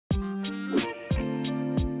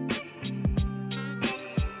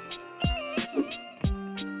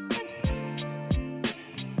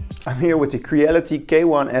I'm here with the Creality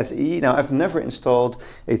K1 SE. Now, I've never installed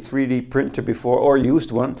a 3D printer before or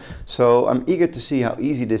used one, so I'm eager to see how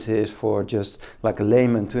easy this is for just like a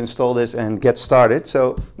layman to install this and get started.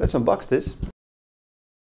 So let's unbox this.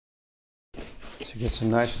 So you get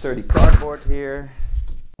some nice sturdy cardboard here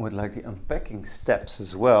with like the unpacking steps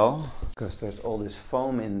as well, because there's all this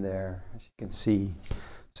foam in there, as you can see.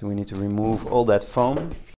 So we need to remove all that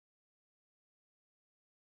foam.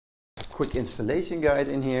 Quick installation guide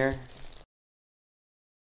in here,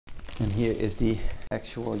 and here is the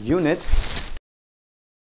actual unit.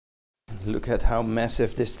 Look at how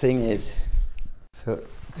massive this thing is. So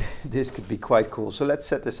this could be quite cool. So let's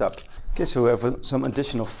set this up. Okay, so we have some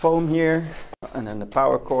additional foam here, and then the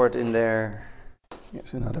power cord in there.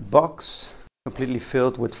 Here's another box completely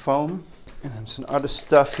filled with foam, and then some other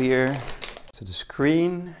stuff here. So the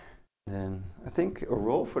screen, then I think a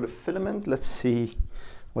roll for the filament. Let's see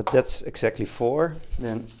what that's exactly for.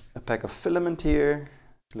 Then a pack of filament here.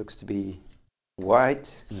 It looks to be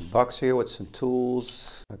white. And a box here with some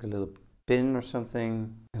tools, like a little pin or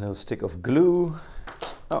something. A little stick of glue.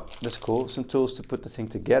 Oh, that's cool. Some tools to put the thing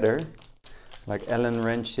together, like Allen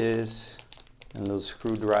wrenches and a little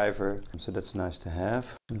screwdriver. So that's nice to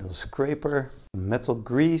have. A little scraper, metal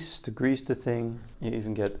grease to grease the thing. You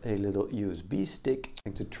even get a little USB stick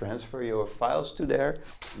to transfer your files to there.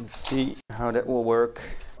 Let's see how that will work.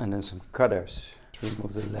 And then some cutters. Let's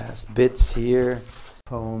remove the last bits here.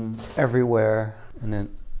 Foam everywhere. And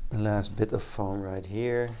then the last bit of foam right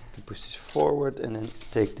here. You push this forward and then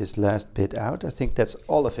take this last bit out. I think that's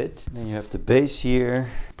all of it. Then you have the base here.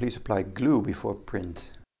 Please apply glue before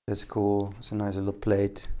print. That's cool. It's a nice little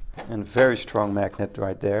plate and very strong magnet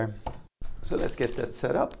right there. So let's get that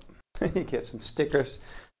set up. You get some stickers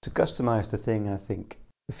to customize the thing, I think.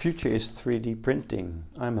 The future is 3D printing.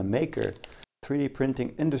 I'm a maker, 3D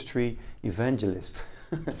printing industry evangelist.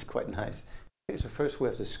 That's quite nice. Okay, so first we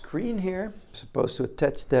have the screen here. We're supposed to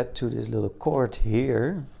attach that to this little cord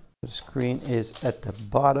here. The screen is at the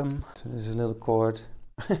bottom. So this is a little cord.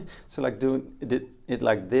 So like doing it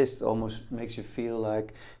like this almost makes you feel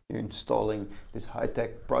like you're installing this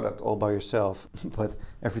high-tech product all by yourself. But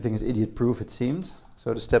everything is idiot-proof, it seems.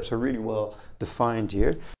 So the steps are really well defined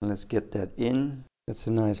here. Let's get that in. That's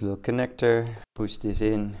a nice little connector. Push this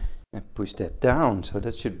in and push that down. So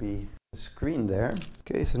that should be the screen there.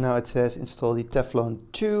 Okay, so now it says install the Teflon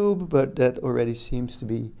tube, but that already seems to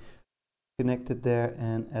be connected there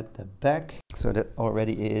and at the back. So that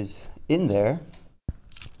already is in there.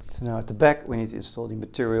 So now at the back we need to install the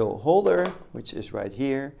material holder, which is right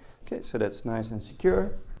here. Okay, so that's nice and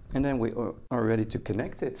secure. And then we are ready to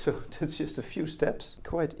connect it. So that's just a few steps.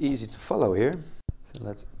 Quite easy to follow here. So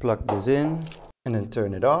let's plug this in and then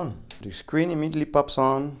turn it on. The screen immediately pops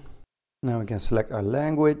on. Now we can select our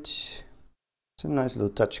language. It's a nice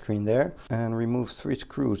little touch screen there. And remove 3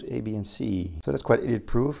 screws, A, B and C. So that's quite idiot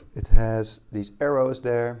proof. It has these arrows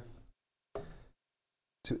there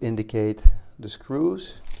to indicate the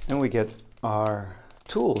screws, and we get our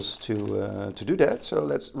tools to do that. So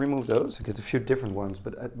let's remove those. I get a few different ones,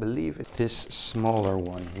 but I believe it's this smaller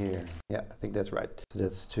one here. Yeah, I think that's right. So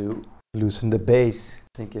that's to loosen the base.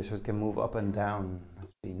 I think so it can move up and down. I've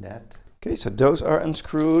seen that. Okay, so those are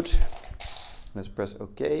unscrewed. Let's press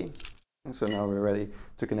OK. And so now we're ready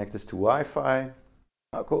to connect this to Wi-Fi.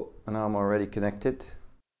 Oh, cool. And now I'm already connected.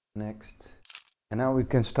 Next. And now we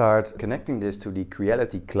can start connecting this to the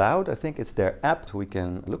Creality Cloud. I think it's their app. We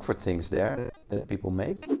can look for things there that people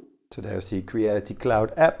make. So there's the Creality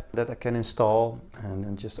Cloud app that I can install. And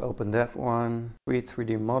then just open that one. Free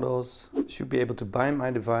 3D models. Should be able to bind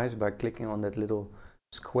my device by clicking on that little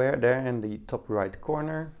square there in the top right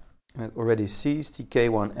corner. And it already sees the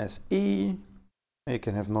K1 SE. You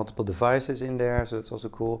can have multiple devices in there, so that's also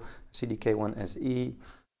cool. See the K1 SE.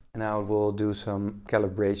 And now we'll do some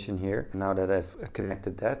calibration here. Now that I've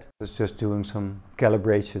connected that, it's just doing some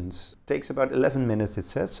calibrations. It takes about 11 minutes, it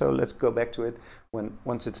says, so let's go back to it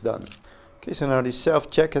once it's done. Okay, so now the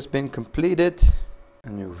self-check has been completed. A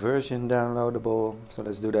new version downloadable, so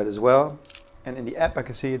let's do that as well. And in the app I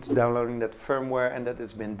can see it's downloading that firmware and that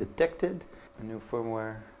it's been detected. A new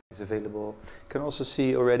firmware is available. You can also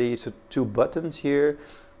see already so 2 buttons here,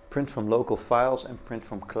 print from local files and print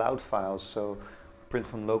from cloud files. So print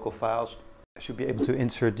from local files, I should be able to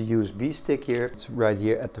insert the USB stick here. It's right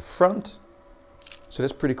here at the front. So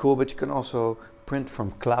that's pretty cool, but you can also print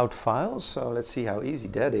from cloud files. So let's see how easy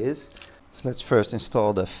that is. So let's first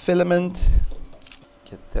install the filament.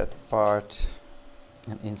 Get that part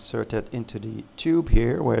and insert it into the tube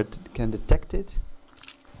here where it can detect it.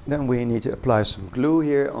 Then we need to apply some glue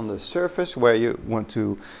here on the surface where you want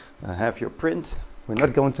to have your print. We're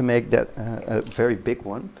not going to make that a very big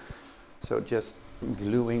one, so just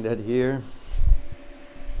gluing that here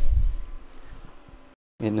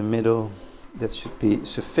in the middle, that should be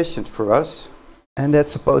sufficient for us. And that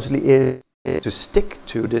supposedly is to stick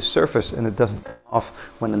to this surface and it doesn't come off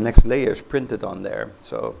when the next layer is printed on there.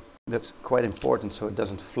 So that's quite important so it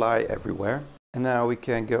doesn't fly everywhere. And now we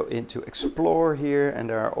can go into Explore here, and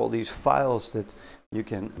there are all these files that you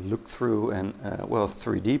can look through and, well,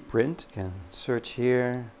 3D print. You can search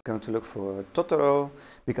here. I'm going to look for Totoro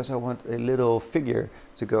because I want a little figure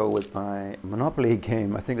to go with my Monopoly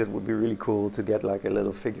game. I think that would be really cool to get like a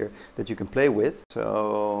little figure that you can play with.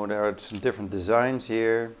 So there are some different designs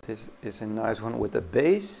here. This is a nice one with a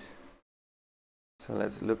base. So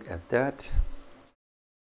let's look at that.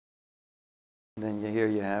 Then here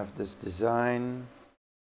you have this design.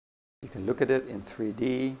 You can look at it in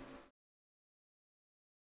 3D.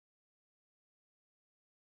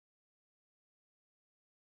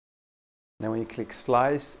 Then when you click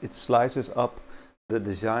slice, it slices up the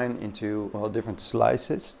design into, well, different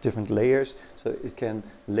slices, different layers. So it can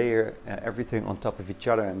layer everything on top of each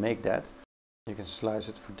other and make that. You can slice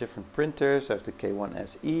it for different printers. I have the K1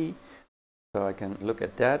 SE, so I can look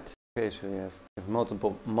at that. Okay, so you have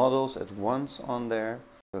multiple models at once on there.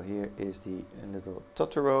 So here is the little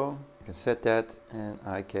Totoro. I can set that and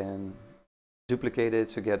I can duplicate it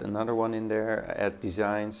to get another one in there, add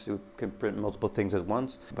designs, so you can print multiple things at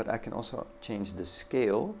once. But I can also change the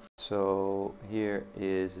scale. So here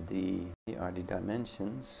is here are the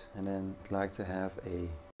dimensions, and then I'd like to have a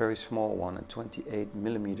very small one, a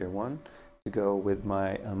 28mm one, to go with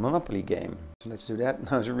my Monopoly game. So let's do that.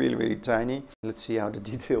 Now it's really, really tiny. Let's see how the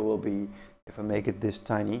detail will be if I make it this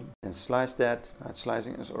tiny. Then slice that.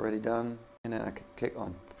 Slicing is already done. And then I can click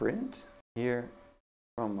on print here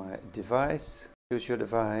from my device. Choose your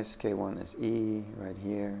device, K1 SE, right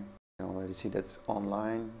here. You can already see that's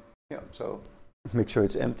online. Yeah, so make sure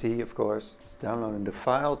it's empty, of course. It's downloading the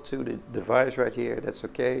file to the device right here. That's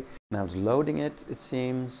okay. Now it's loading it, it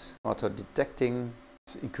seems. Auto detecting.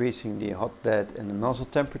 It's increasing the hot bed and the nozzle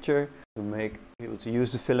temperature to make able to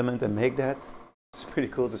use the filament and make that. It's pretty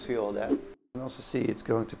cool to see all that. You can also see it's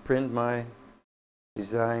going to print my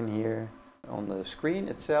design here on the screen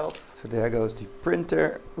itself. So there goes the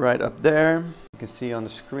printer right up there. You can see on the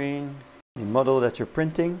screen the model that you're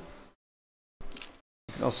printing.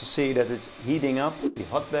 You can also see that it's heating up the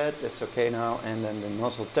hotbed. That's okay now. And then the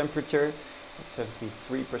nozzle temperature at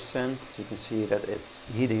 73%. So you can see that it's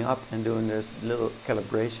heating up and doing this little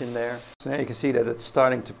calibration there. So now you can see that it's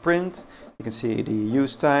starting to print. You can see the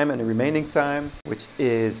use time and the remaining time, which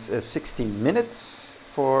is 16 minutes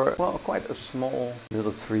for, well, quite a small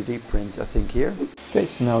little 3D print, I think, here. Okay,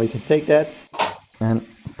 so now we can take that and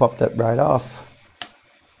pop that right off.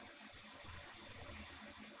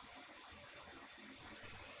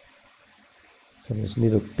 So there's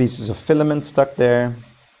little pieces of filament stuck there.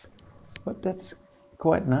 But that's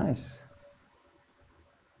quite nice.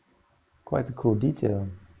 Quite a cool detail.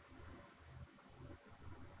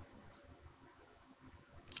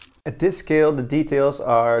 At this scale, the details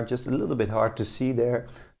are just a little bit hard to see there,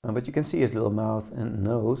 but you can see his little mouth and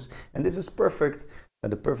nose. And this is perfect,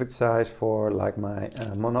 the perfect size for like my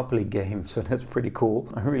Monopoly game, so that's pretty cool.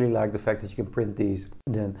 I really like the fact that you can print these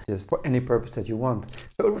then just for any purpose that you want.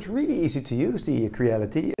 So it was really easy to use, the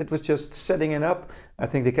Creality. It was just setting it up. I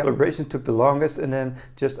think the calibration took the longest, and then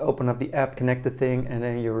just open up the app, connect the thing, and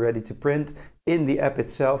then you're ready to print. In the app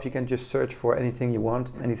itself, you can just search for anything you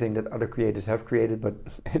want, anything that other creators have created, but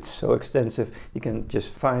it's so extensive, you can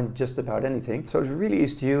just find just about anything. So it's really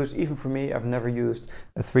easy to use, even for me. I've never used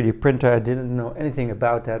a 3D printer. I didn't know anything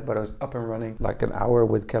about that, but I was up and running like an hour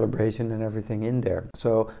with calibration and everything in there.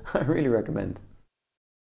 So I really recommend.